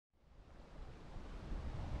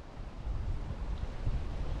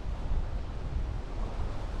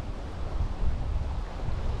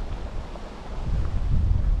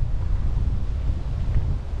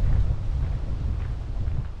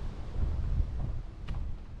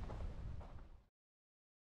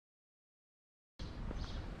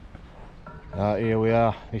Here we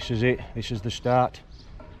are, this is it, this is the start.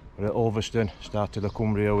 We're at Ulverston, start of the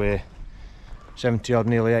Cumbria Way. 70 odd,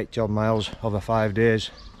 nearly 80 odd miles over 5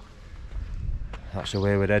 days. That's the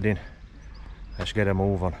way we're heading. Let's get a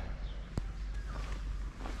move on.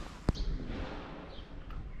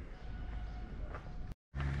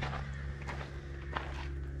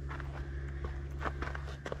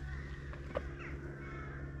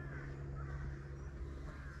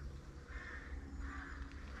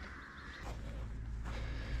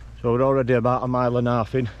 So we're already about 1.5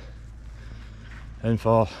 miles in, and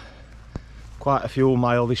for quite a few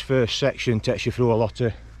miles this first section takes you through a lot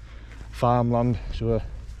of farmland. So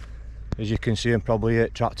as you can see, I'm probably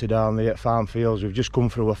 8 tractor down there at farm fields. We've just come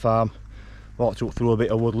through a farm, walked up through a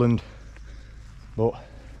bit of woodland, but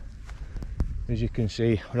as you can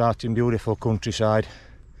see, we're out in beautiful countryside.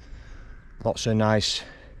 Lots of nice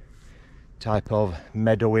type of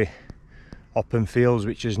meadowy open fields,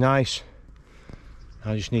 which is nice.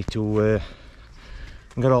 I just need to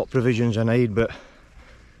get all the provisions I need, but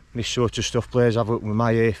this sort of stuff plays havoc with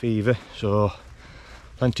my hay fever, so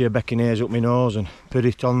plenty of becking hairs up my nose and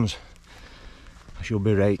piritons. I should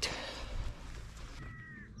be right.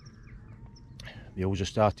 The hills are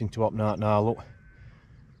starting to open out now, look.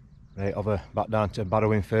 Right over back down to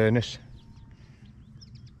Barrowing Furnace.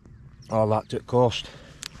 All that to the coast.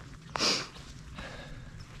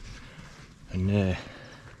 And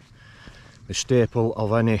the staple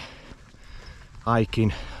of any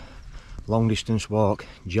hiking long distance walk,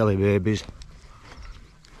 jelly babies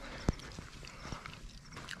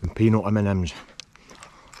and peanut M&Ms.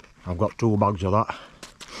 I've got 2 bags of that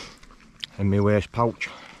in my waist pouch,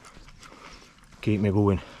 keep me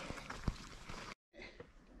going.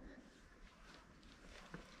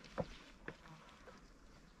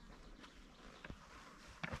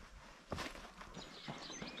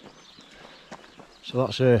 So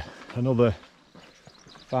that's another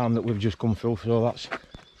farm that we've just come through, so that's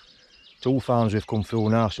 2 farms we've come through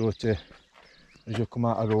now. So as you come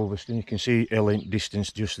out of Ulverston, you can see hill in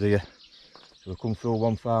distance just there. So we've come through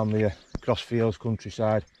 1 farm there, across fields,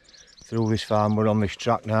 countryside, through this farm. We're on this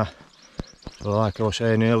track now. So like I was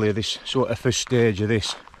saying earlier, this sort of first stage of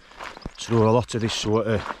this, through a lot of this sort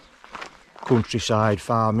of countryside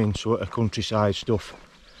farming, sort of countryside stuff.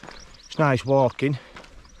 It's nice walking,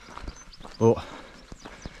 but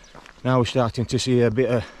now we're starting to see a bit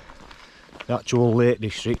of the actual Lake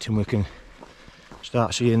District, and we can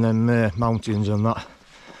start seeing them mountains and that.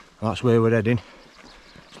 That's where we're heading.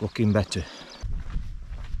 It's looking better.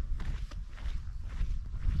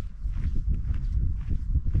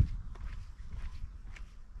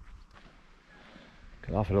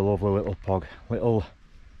 That's a lovely little pog, little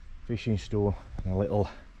fishing stool and a little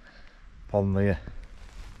pond there.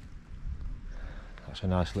 That's a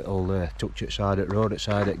nice little touch outside at road,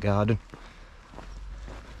 outside at garden.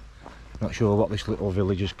 Not sure what this little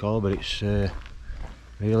village is called, but it's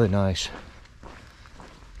really nice.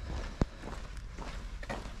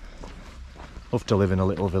 Love to live in a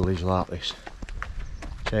little village like this.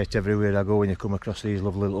 Say it everywhere I go when you come across these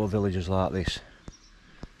lovely little villages like this.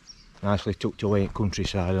 Nicely tucked away in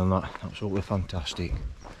countryside and that, absolutely fantastic.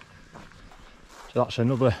 So that's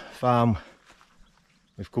another farm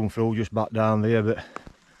we've come through, just back down there, but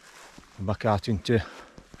I'm back out into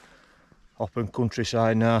open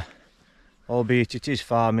countryside now. Albeit it is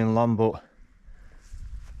farming land, but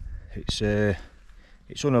it's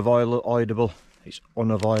unavoidable. It's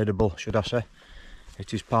unavoidable, should I say?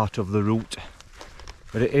 It is part of the route,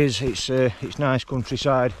 but it's nice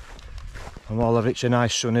countryside, and while it's a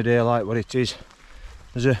nice sunny day like what it is,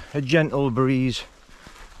 there's a gentle breeze.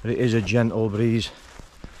 But it is a gentle breeze.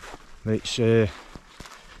 But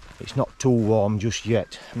it's not too warm just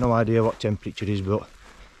yet. No idea what temperature it is, but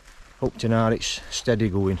up to now it's steady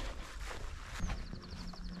going.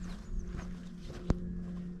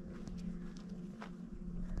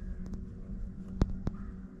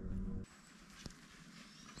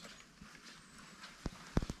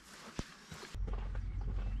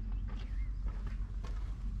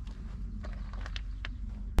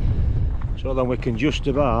 So then we can just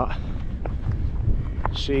about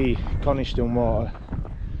see Coniston Water.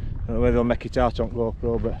 I don't know whether they'll make it out on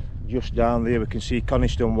GoPro, but just down there we can see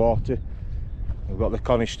Coniston Water. We've got the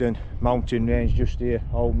Coniston mountain range just here,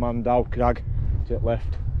 Old Man Dow Crag to the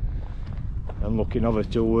left, and looking over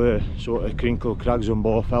to sort of Crinkle Crags and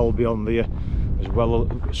Bowfell beyond there, as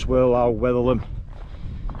well as Swirlow, Weatherlam,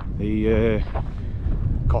 the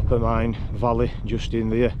Copper Mine Valley just in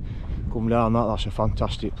there. Come down that's a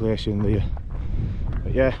fantastic place in there.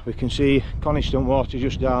 But yeah, we can see Coniston Water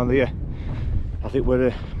just down there. I think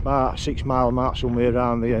we're about 6 mile mark somewhere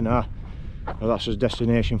around there now. Well, that's his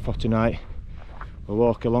destination for tonight. we'll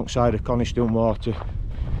walk alongside the Coniston water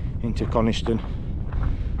into Coniston,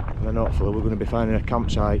 and then hopefully we're going to be finding a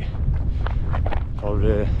campsite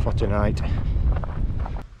for tonight.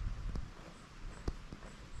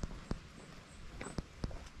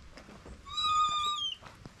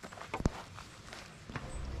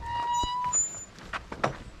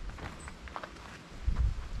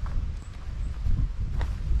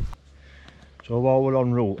 So while we're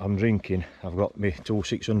en route, I'm drinking. I've got my two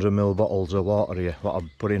 600ml bottles of water here, what I've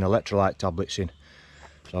put in electrolyte tablets in.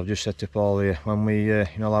 So I've just said to Paul here, when we, you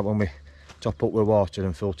know, like when we top up with water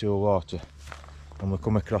and filter with water, and we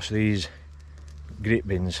come across these grit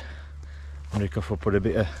bins, I wonder if we put a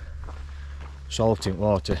bit of salt in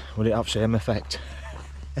water, would it have the same effect?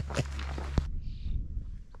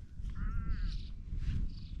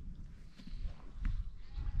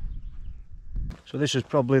 So this is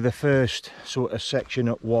probably the first sort of section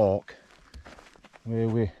at walk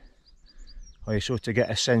where you sort of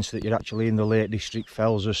get a sense that you're actually in the Lake District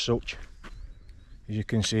fells as such. As you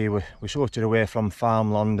can see, we're sort of away from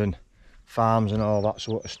farmland and farms and all that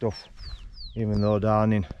sort of stuff. Even though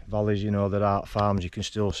down in valleys, you know, there are farms, you can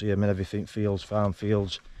still see them and everything, fields, farm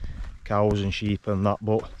fields, cows and sheep and that.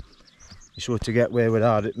 But you sort of get where we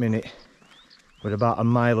are at the minute. We're about a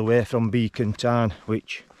mile away from Beacon Town,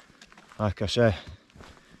 which, like I say,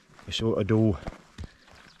 we sort of do,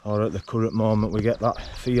 or at the current moment we get that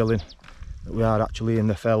feeling that we are actually in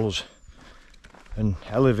the fells. And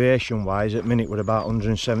elevation wise, at the minute we're about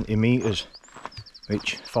 170 metres,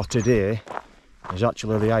 which for today is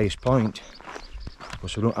actually the highest point,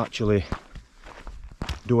 because we don't actually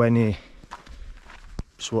do any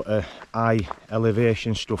sort of high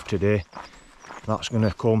elevation stuff today. That's going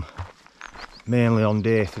to come mainly on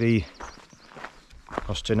day 3.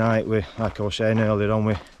 Because tonight, like I was saying earlier on,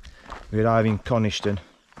 we arrive in Coniston,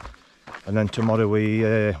 and then tomorrow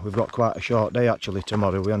we've got quite a short day actually.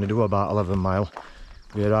 Tomorrow we only do about 11 mile.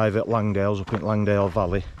 We arrive at Langdale's up in Langdale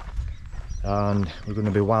Valley, and we're going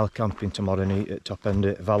to be wild camping tomorrow night at top end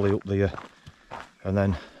of the valley up there, and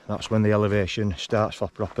then that's when the elevation starts for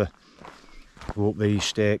proper. Go up these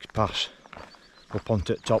stakes, pass up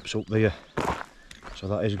onto the tops up there. So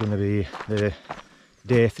that is going to be the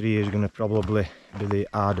day 3 is going to probably be the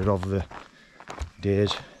harder of the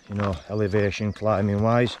days, you know, elevation climbing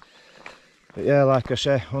wise. But yeah, like I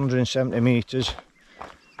say, 170 metres,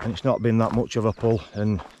 and it's not been that much of a pull,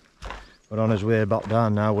 and we're on his way back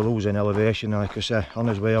down now. We're losing elevation, like I say, on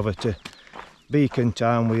his way over to Beacon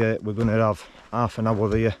Town. We're going to have half an hour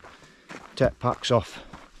there, take packs off,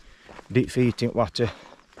 dip feet in water,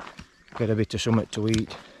 get a bit of something to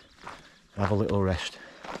eat, have a little rest.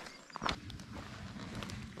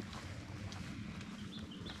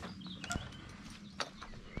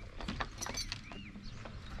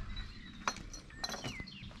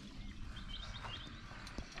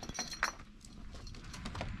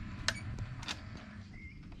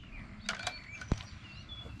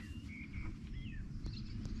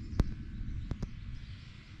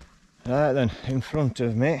 Right then, in front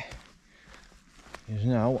of me is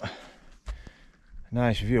now a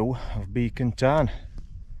nice view of Beacon Town.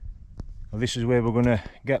 Well, this is where we're going to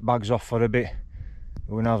get bags off for a bit.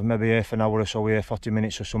 We're going to have maybe half an hour or so here, 40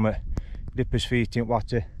 minutes or something. Dip his feet in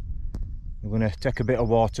water. We're going to take a bit of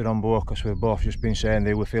water on board, because we've both just been saying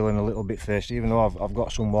they were feeling a little bit thirsty, even though I've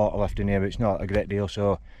got some water left in here, but it's not a great deal.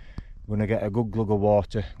 So we're going to get a good glug of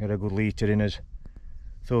water, get a good litre in us,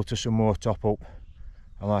 filter some more top up,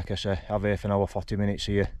 and like I say, have half an hour, 40 minutes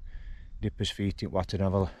here, dip his feet in water and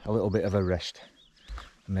have a little bit of a rest,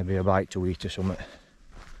 and maybe a bite to eat or something.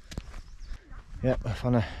 Yep, I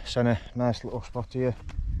found a nice little spot here.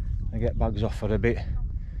 I get bags off for a bit,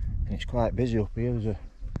 and it's quite busy up here. There's a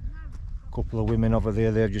couple of women over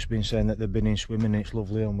there. They've just been saying that they've been in swimming. It's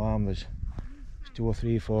lovely and warm. There's 2 or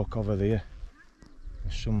 3 folk over there.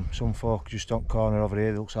 There's some folk just on corner over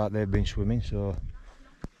here. It looks like they've been swimming. So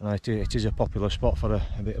it is a popular spot for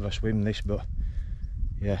a bit of a swim, this. But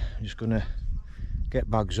yeah, I'm just gonna get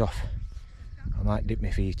bags off. I might dip my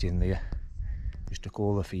feet in there just to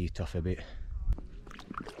cool the feet off a bit.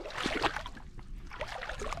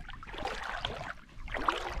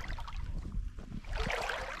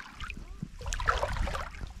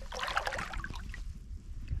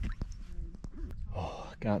 Oh,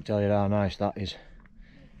 I can't tell you how nice that is.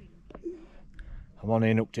 I'm on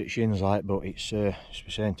in up to the shins like, but it's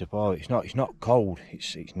saying to Paul, it's not cold,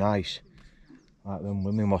 it's nice. Like them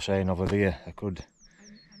women were saying over there, I could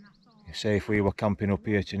say if we were camping up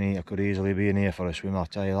here tonight, I could easily be in here for a swim. I'll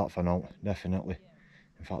tell you that for now, definitely.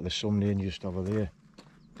 In fact, there's somebody in just over there.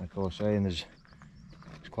 Like I was saying, it's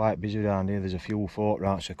quite busy around here. There's a few folk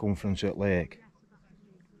round circumference at lake.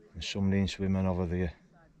 and somebody swimming over there.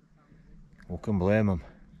 Who can blame them?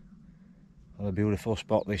 What a beautiful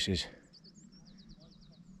spot this is.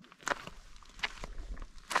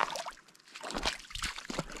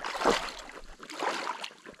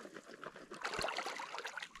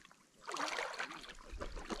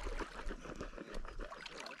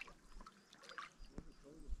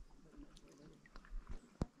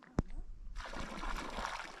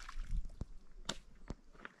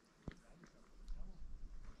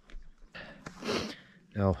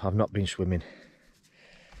 No, I've not been swimming.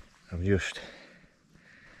 I've just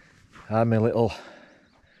had my little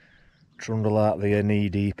trundle out there knee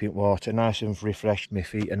deep in water, nice and refreshed. My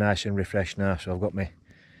feet are nice and refreshed now, so I've got my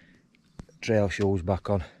trail shoes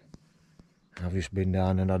back on. I've just been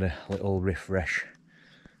down and had a little refresh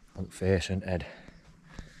on face and head.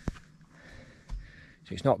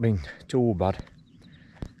 So it's not been too bad.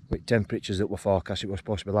 With temperatures that were forecast, it was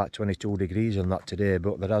supposed to be like 22 degrees and that today,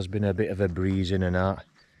 but there has been a bit of a breeze in and out.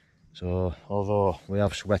 So although we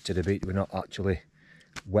have sweated a bit, we're not actually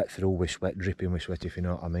wet through with sweat, dripping with sweat, if you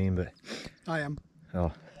know what I mean. But I am.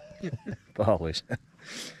 Oh, but always.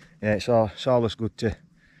 Yeah, it's always good to,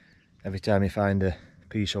 every time you find a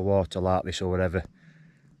piece of water like this or whatever,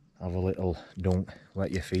 have a little dunk,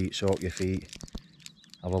 wet your feet, soak your feet,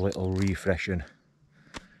 have a little refresh and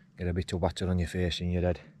get a bit of water on your face and your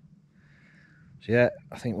head. So yeah,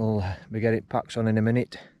 I think we'll be getting packs on in a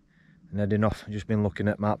minute and heading off. I've just been looking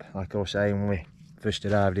at map, like I was saying when we first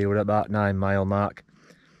arrived here, we're at about 9 mile mark.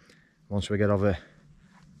 Once we get over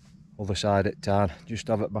other side of town, just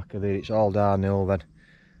have it back of there, it's all downhill then.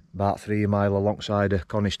 About 3 mile alongside of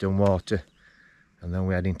Coniston Water, and then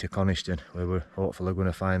we head into Coniston, where we're hopefully going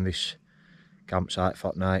to find this campsite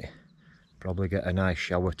for night. Probably get a nice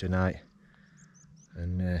shower tonight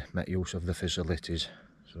and make use of the facilities.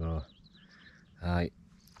 So I'll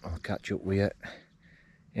catch up with you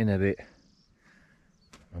in a bit.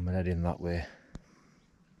 I'm heading that way.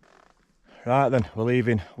 Right then, we're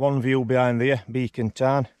leaving one view behind there, Beacon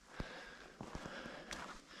Town,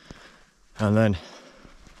 and then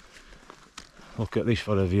look at this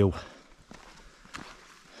for a view.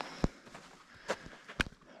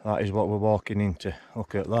 That is what we're walking into.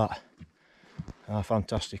 Look at that. How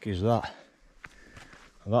fantastic is that?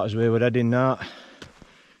 And that is where we're heading now.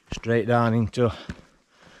 Straight down into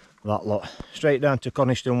that lot. Straight down to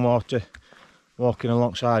Coniston Water, walking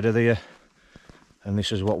alongside of there. And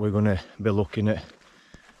this is what we're going to be looking at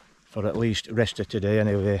for at least the rest of today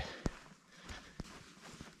anyway.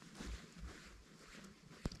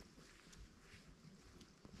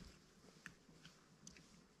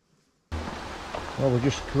 Well, we're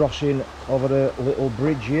just crossing over a little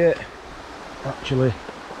bridge here. Actually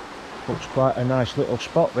looks quite a nice little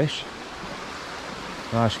spot, this.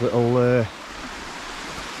 Nice little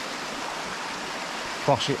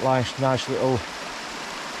classic nice little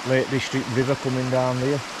Lake District river coming down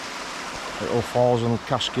there. Little falls and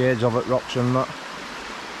cascades of it, rocks and that.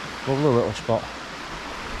 Lovely little spot.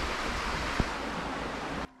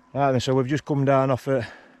 Right then, so we've just come down off the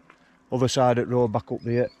other side of the road back up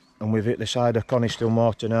there, and we've hit the side of Coniston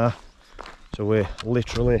Water now. So we're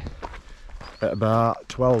literally at about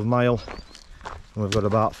 12 mile, and we've got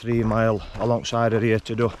about 3 mile alongside of here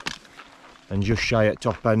to do, and just shy at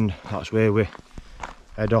top end, that's where we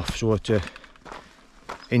head off sort of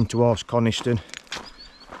in towards Coniston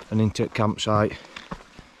and into the campsite,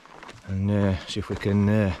 and see if we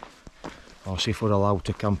can or see if we're allowed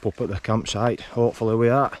to camp up at the campsite. Hopefully we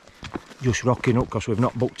are. Just rocking up because we've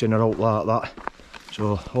not booked in a out like that,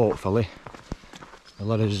 so hopefully they'll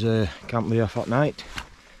let us camp there for night.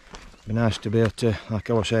 Be nice to be able to, like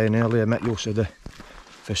I was saying earlier, make use of the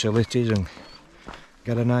facilities and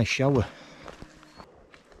get a nice shower.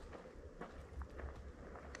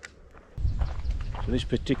 So this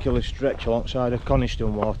particular stretch alongside of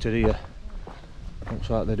Coniston Water here, looks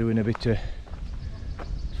like they're doing a bit of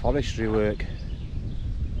forestry work.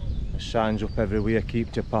 There's signs up everywhere,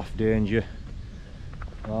 keep to path danger.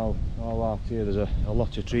 Wow, all out here there's a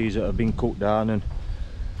lot of trees that have been cut down and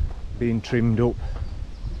been trimmed up.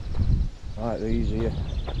 Like these here.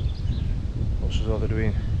 Looks as though they're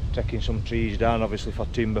doing, taking some trees down obviously for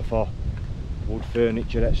timber, for wood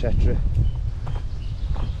furniture, etc.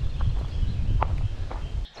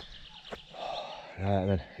 Right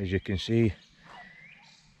then, as you can see,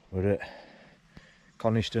 we're at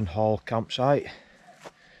Coniston Hall campsite.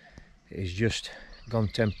 It is just gone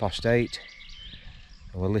 10 past 8,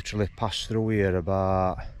 and we're literally passed through here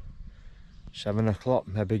about 7 o'clock,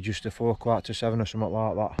 maybe just before 6:45 or something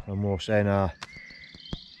like that, and we were saying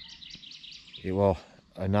it was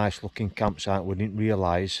a nice looking campsite. We didn't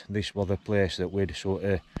realise this was the place that we'd sort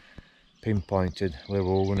of pinpointed where we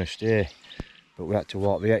were going to stay, but we had to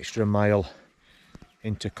walk the extra mile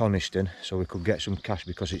into Coniston so we could get some cash,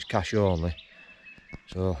 because it's cash only.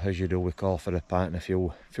 So as you do, we called for a pint and a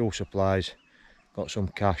few fuel supplies, got some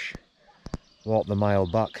cash, walked the mile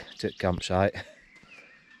back to the campsite.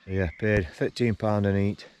 So yeah, paid £13 an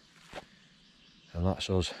eat, and that's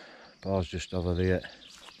us. Paul's just over there,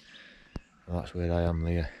 and that's where I am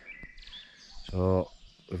there. So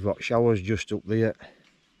we've got showers just up there.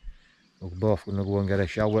 We're both going to go and get a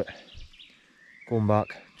shower, come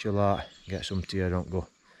back, chill out, get some tea, don't go.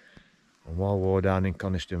 And while we're down in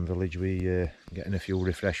Coniston village, we getting a few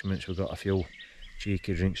refreshments. We've got a few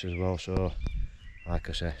cheeky drinks as well. So like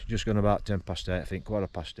I say, it's just gone about 8, I think,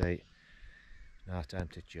 8:15. Now time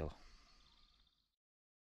to chill.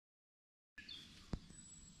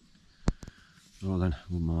 So then,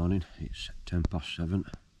 good morning. It's 7:10.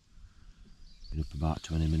 Been up about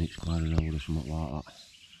 20 minutes, quite an hour or something like that.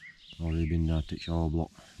 Already been down to the shower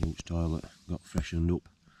block, used toilet, got freshened up,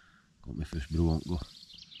 got my first brew on go.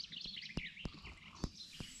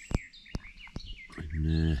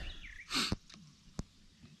 And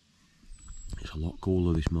it's a lot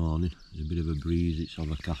cooler this morning. There's a bit of a breeze, it's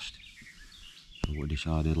overcast. So we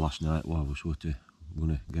decided last night, well, we're sort of going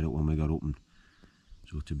to get up when we got up and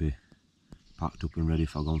sort of be packed up and ready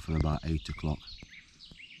for going for about 8 o'clock.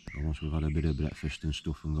 So once we've had a bit of breakfast and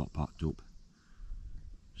stuff and got packed up,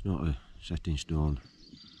 it's not a set in stone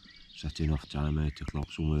setting off time, 8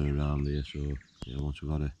 o'clock, somewhere around there. So yeah, once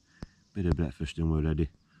we've had a bit of breakfast and we're ready,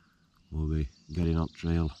 we'll be getting on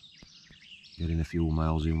trail, getting a few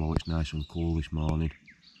miles in while it's nice and cool this morning.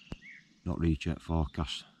 Not rechecked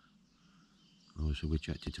forecast. Obviously we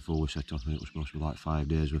checked it before we set off and it was supposed to be like 5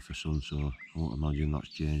 days worth of sun, so I won't imagine that's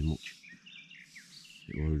changed much.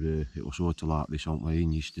 It was sort of like this on way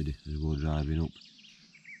in yesterday as we were driving up.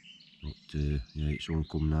 But yeah, it's sun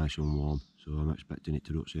come nice and warm, so I'm expecting it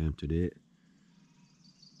to do the same today.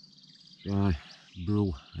 So I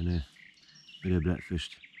brew and a bit of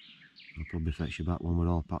breakfast. I'll probably fetch you back when we're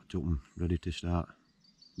all packed up and ready to start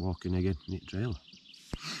walking again in the trail.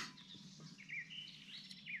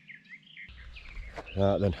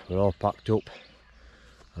 Right then, we're all packed up.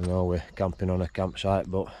 I know we're camping on a campsite,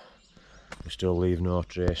 but we still leave no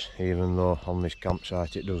trace, even though on this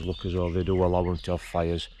campsite it does look as though they do allow them to have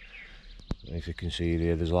fires. If you can see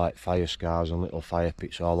there, there's like fire scars and little fire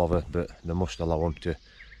pits all over, but they must allow them to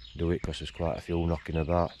do it because there's quite a few knocking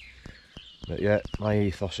about. But yeah, my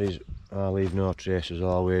ethos is I leave no trace as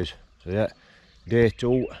always. So yeah, day 2,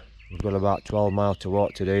 we've got about 12 miles to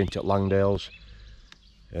walk today into Langdales,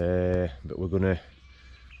 but we're going to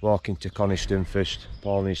walk into Coniston first.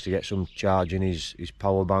 Paul needs to get some charge in his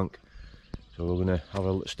power bank, so we're going to have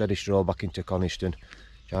a steady stroll back into Coniston,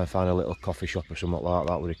 try and find a little coffee shop or something like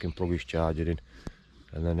that where he can plug his charger in,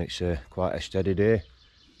 and then it's quite a steady day.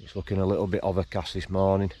 It's looking a little bit overcast this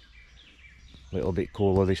morning, a little bit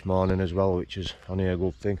cooler this morning as well, which is only a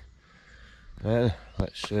good thing.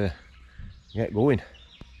 Let's get going.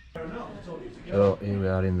 So here we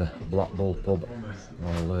are in the Black Bull pub.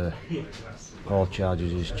 Paul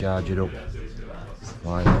charges his charger up.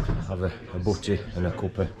 Why not have a butty and a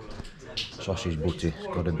cup of sausage butty. It's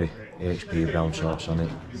got to be HP brown sauce on it.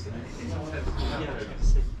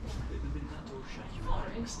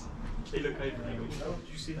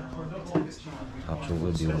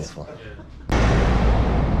 Absolutely beautiful.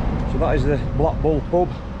 So that is the Black Bull pub.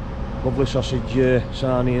 Lovely sausage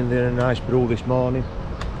sarnie in there, a nice brew this morning.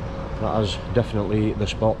 That has definitely hit the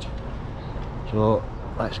spot. So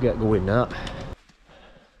let's get going now.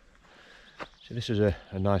 So this is a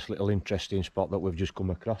nice little interesting spot that we've just come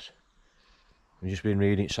across. We've just been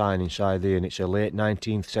reading its sign inside there, and it's a late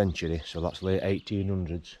 19th century, so that's late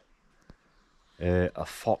 1800s. A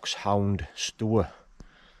foxhound store.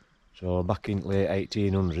 So back in late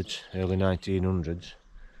 1800s, early 1900s,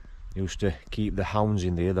 used to keep the hounds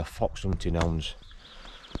in there, the fox hunting hounds.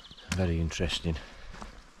 Very interesting.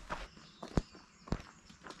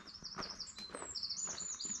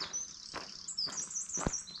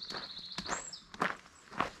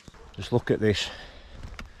 Just look at this.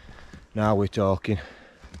 Now we're talking.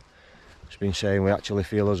 It's been saying we actually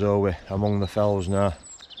feel as though we're among the fells now.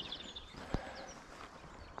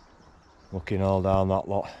 Looking all down that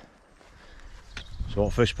lot. So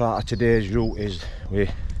the first part of today's route is we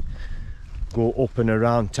go up and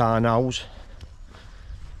around Tarn House,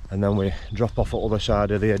 and then we drop off at the other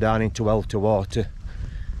side of there down into Elterwater,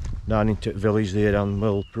 down into the village there, and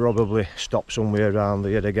we'll probably stop somewhere around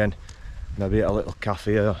there again, maybe at a little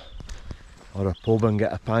cafe or a pub and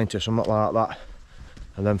get a pint or something like that.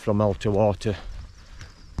 And then from Elterwater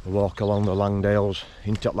we'll walk along the Langdales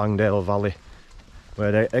into Langdale Valley,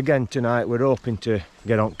 Where again tonight we're hoping to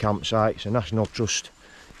get on campsite. It's a National Trust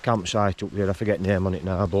campsite up there, I forget the name on it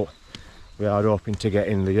now, but we are hoping to get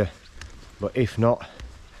in there. But if not,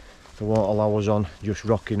 they won't allow us on just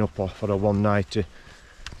rocking up for a one nighter.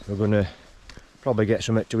 We're going to probably get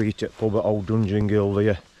something to eat at pub at Old Dungeon Gill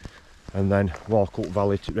there, and then walk up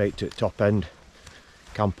valley to, right to the top end,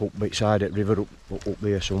 camp up beside it river up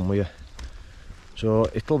there somewhere. So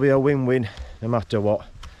it'll be a win-win no matter what,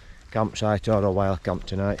 campsite or a wild camp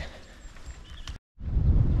tonight.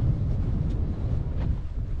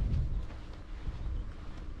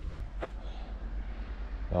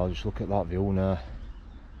 I'll just look at that view now.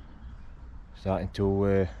 Starting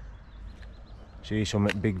to see some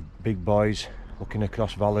big boys looking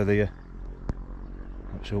across valley there.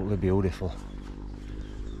 Absolutely beautiful.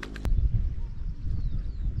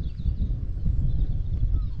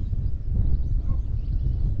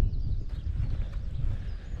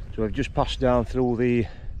 So we've just passed down through the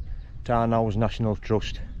Carlisle National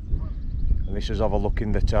Trust, and this is have a look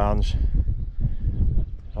in the tarns.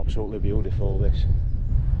 Absolutely beautiful this.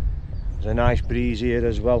 There's a nice breeze here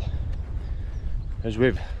as well, as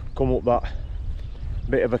we've come up that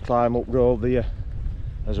bit of a climb up road there.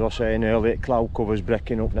 As I was saying earlier, cloud cover's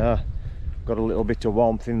breaking up now. Got a little bit of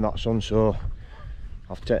warmth in that sun, so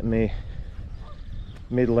I've taken my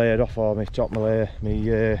mid layer off, or my top layer,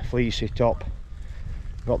 my fleecy top.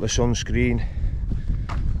 Got the sunscreen,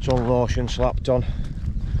 sun lotion slapped on.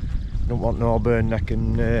 Don't want no burn neck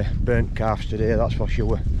and burnt calves today, that's for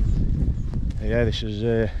sure. Yeah, this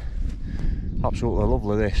is absolutely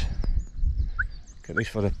lovely this. Look at this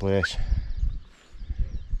for a place.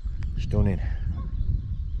 Stunning.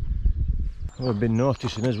 We've been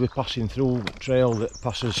noticing as we're passing through the trail that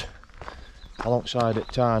passes alongside at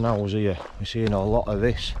Carlisle here, we're seeing a lot of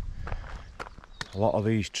this. A lot of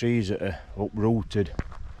these trees that are uprooted.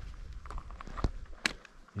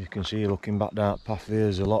 You can see looking back down that path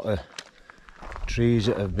there's a lot of trees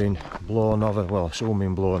that have been blown over, well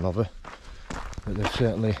assuming blown over, but they've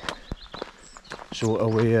certainly sort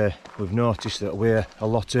of we've noticed that where a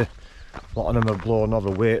lot of them have blown over,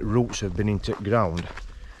 where roots have been into the ground,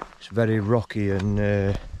 it's very rocky, and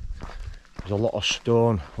there's a lot of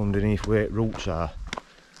stone underneath where roots are.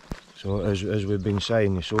 So as we've been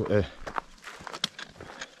saying, you sort of,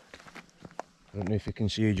 I don't know if you can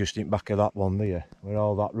see just in back of that one there, where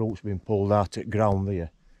all that root's been pulled out at ground there.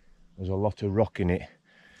 There's a lot of rock in it,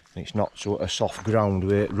 and it's not sort of soft ground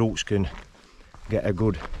where roots can get a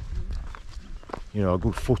good, you know, a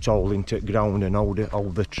good foothold into the ground and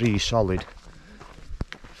hold the tree solid.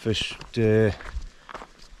 First, you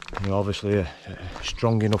know, obviously a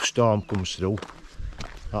strong enough storm comes through.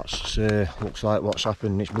 That's looks like what's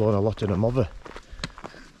happened. It's blown a lot of them over.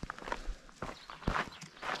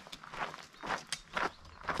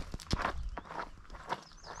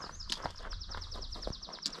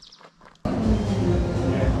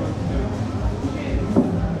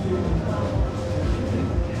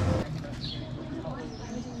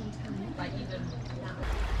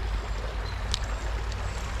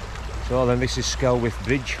 So then this is Skelwith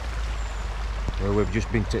Bridge, where we've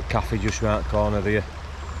just been to a cafe just round the corner there.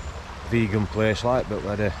 Vegan place like, but we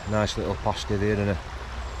had a nice little pasty there and a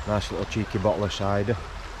nice little cheeky bottle of cider.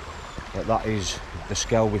 But that is the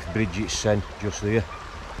Skelwith Bridge itself, just there.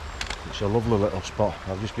 It's a lovely little spot.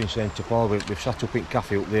 I've just been saying to Paul, we've sat up in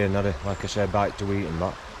cafe up there and had a, like I said, bite to eat and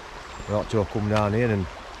that. We ought to have come down here and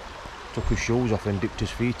took his shoes off and dipped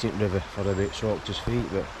his feet in the river for a bit, soaked his feet,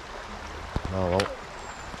 but oh well.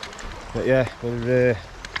 But yeah, we're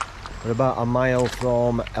about a mile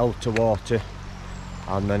from Elterwater,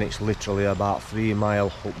 and then it's literally about 3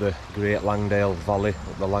 miles up the Great Langdale Valley,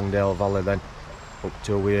 up the Langdale Valley, then up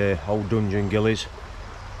to where Old Dungeon Gill is.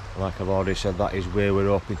 Like I've already said, that is where we're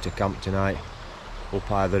hoping to camp tonight,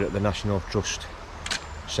 up either at the National Trust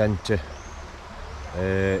Centre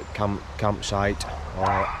campsite,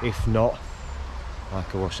 or if not,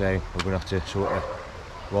 like I was saying, we're going to have to sort of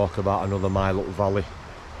walk about another mile up the valley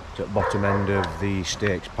to the bottom end of the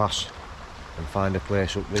Stakes Pass and find a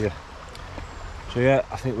place up there. So yeah,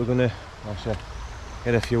 I think we're going to, like I said,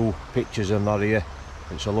 get a few pictures of that here.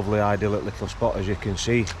 It's a lovely idyllic little spot, as you can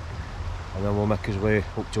see, and then we'll make our way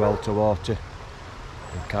up to Elterwater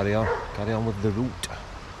and carry on with the route.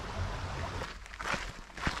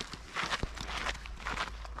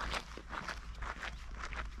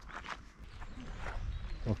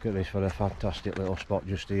 Look at this for a fantastic little spot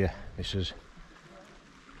just here. This is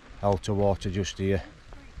Elterwater just here,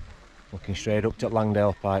 looking straight up to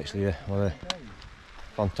Langdale Pikes there. What a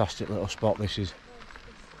fantastic little spot this is.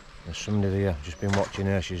 There's somebody there, I've just been watching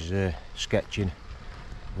her, she's sketching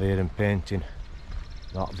there and painting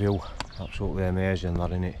that view. Absolutely amazing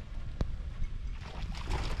that, innit?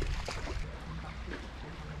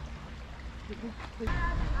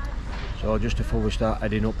 So just before we start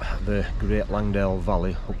heading up the Great Langdale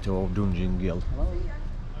Valley up to Old Dungeon Gill,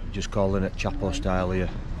 just calling it Chapel style here,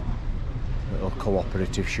 little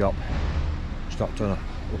cooperative shop. Stocked up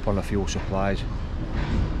on a few supplies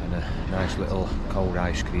and a nice little cold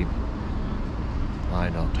ice cream. Why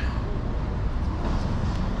not?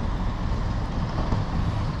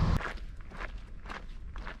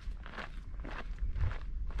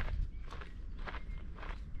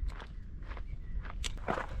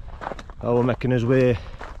 Well, we're making his way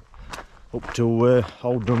up to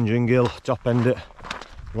Old Dungeon Gill, top end at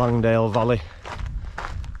Langdale Valley.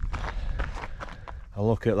 And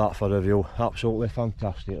look at that for the view, absolutely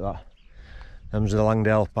fantastic that. Them's the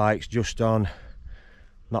Langdale Pikes. Just on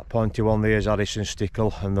that pointy one there is Harrison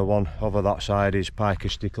Stickle, and the one over that side is Piker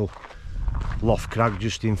Stickle. Loft Crag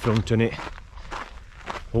just in front of it.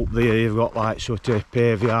 Up there you've got like sort of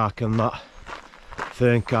Pavey Ark and that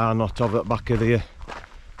fern car knot over at the back of there.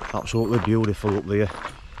 Absolutely beautiful up there.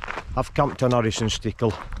 I've camped on Harrison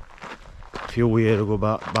Stickle a few years ago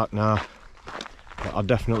back now, but I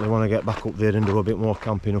definitely want to get back up there and do a bit more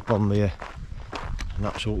camping up on there. An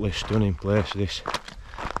absolutely stunning place this,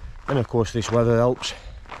 and of course this weather helps.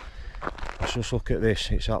 Let's just look at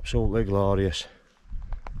this, it's absolutely glorious.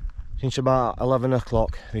 Since about 11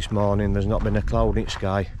 o'clock this morning there's not been a cloud in the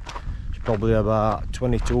sky. It's probably about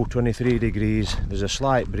 22-23 degrees, there's a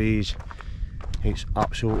slight breeze. It's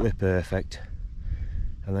absolutely perfect,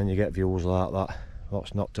 and then you get views like that.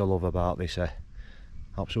 What's not to love about this, eh?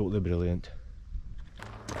 Absolutely brilliant.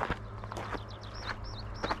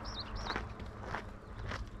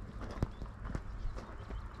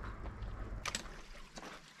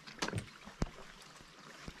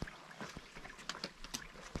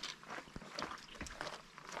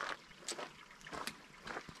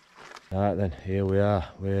 Right then, here we are.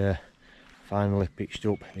 We're finally pitched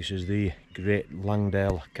up. This is the Great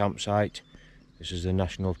Langdale campsite. This is the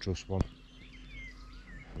National Trust one.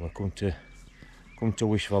 We're come to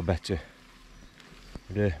wish for better.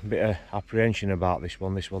 With a bit of apprehension about this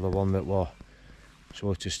one. This was the one that was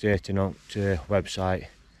sort of stating on the website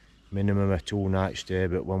minimum a 2-night stay,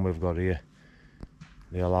 but when we've got here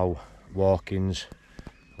they allow walk-ins,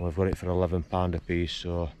 and we've got it for £11 a piece,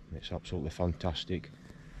 so it's absolutely fantastic.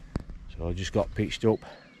 So I just got pitched up.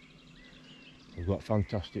 We've got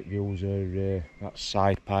fantastic views there, that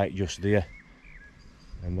side pike just there,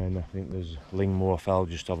 and then I think there's Lingmore Fell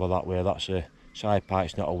just over that way. That's a side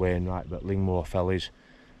pike's not a Wainwright, but Lingmore Fell is.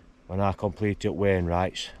 When I completed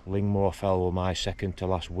Wainwrights, Lingmore Fell were my second to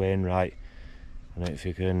last Wainwright, and if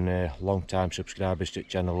you can, long time subscribers to the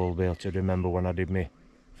channel will be able to remember when I did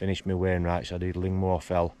finished my Wainwrights. I did Lingmore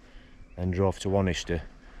Fell, then drove to Wanister,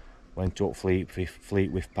 went up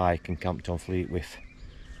Fleetwith Pike and camped on Fleetwith.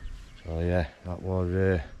 So yeah, that was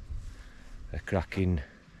a cracking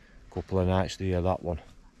couple of nights there, that one.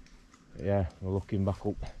 But yeah, we're looking back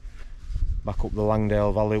up the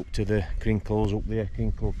Langdale Valley up to the Crinkles up there,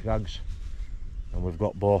 Crinkle Crags, and we've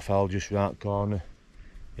got Bowfell just round the corner,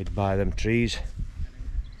 hid by them trees.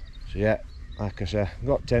 So yeah, like I say,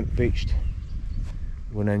 got tent pitched.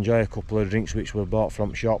 We're going to enjoy a couple of drinks which we bought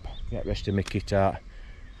from shop, get the rest of my kit out,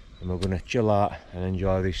 and we're going to chill out and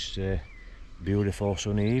enjoy this beautiful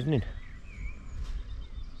sunny evening.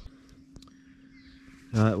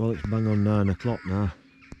 Right, well it's bang on 9 o'clock now.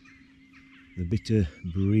 The bit of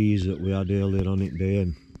breeze that we had earlier on it day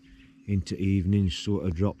and into evening sort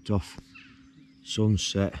of dropped off.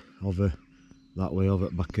 Sunset over that way over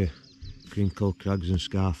at back of Crinkle Crags and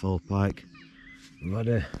Scarfell Pike. We've had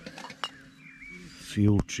a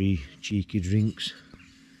few cheeky drinks.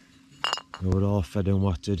 We were all fed and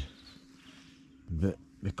watered, but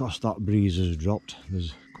because that breeze has dropped,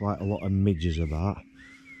 there's quite a lot of midges about,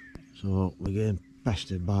 so we're getting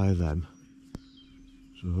pestered by them.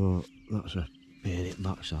 So that's a pain in the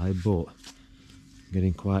backside, but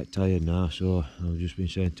getting quite tired now, so I've just been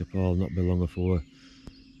saying to Paul not be long before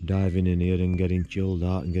diving in here and getting chilled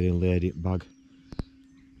out and getting laid in bag.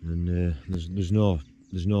 And there's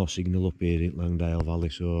no signal up here in Langdale Valley,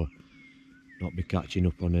 so not be catching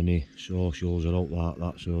up on any socials or out like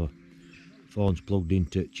that. So phone's plugged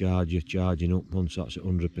into charger, charging up. Once that's at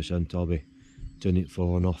 100% I'll be turning the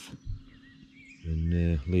phone off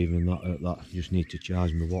and leaving that at that. Just need to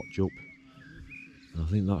charge my watch up. I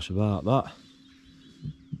think that's about that.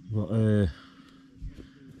 Got a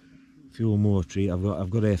few more treats. I've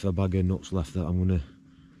got half a bag of nuts left that I'm gonna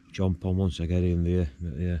chomp on once I get in there.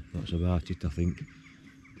 But yeah, that's about it I think.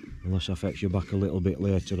 Unless I fetch you back a little bit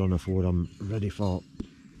later on before I'm ready for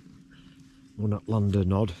one at land a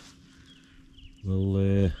nod.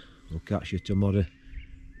 we'll catch you tomorrow.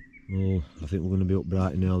 Well, I think we're going to be up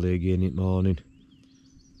bright and early again in the morning.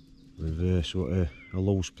 We've sort of a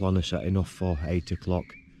loose plan of setting off for 8 o'clock,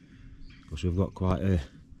 because we've got quite a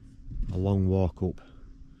long walk up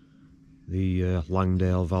the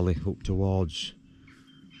Langdale Valley up towards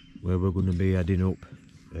where we're going to be heading up.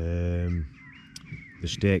 The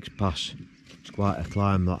Stakes Pass. It's quite a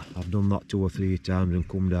climb that. I've done that 2 or 3 times and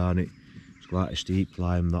come down it. It's quite a steep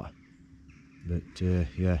climb that. But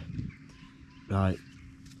yeah, right,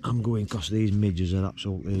 I'm going because these midges are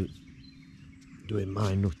absolutely doing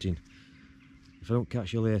my nutting. If I don't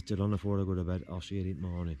catch you later on before I go to bed, I'll see you in the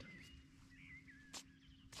morning.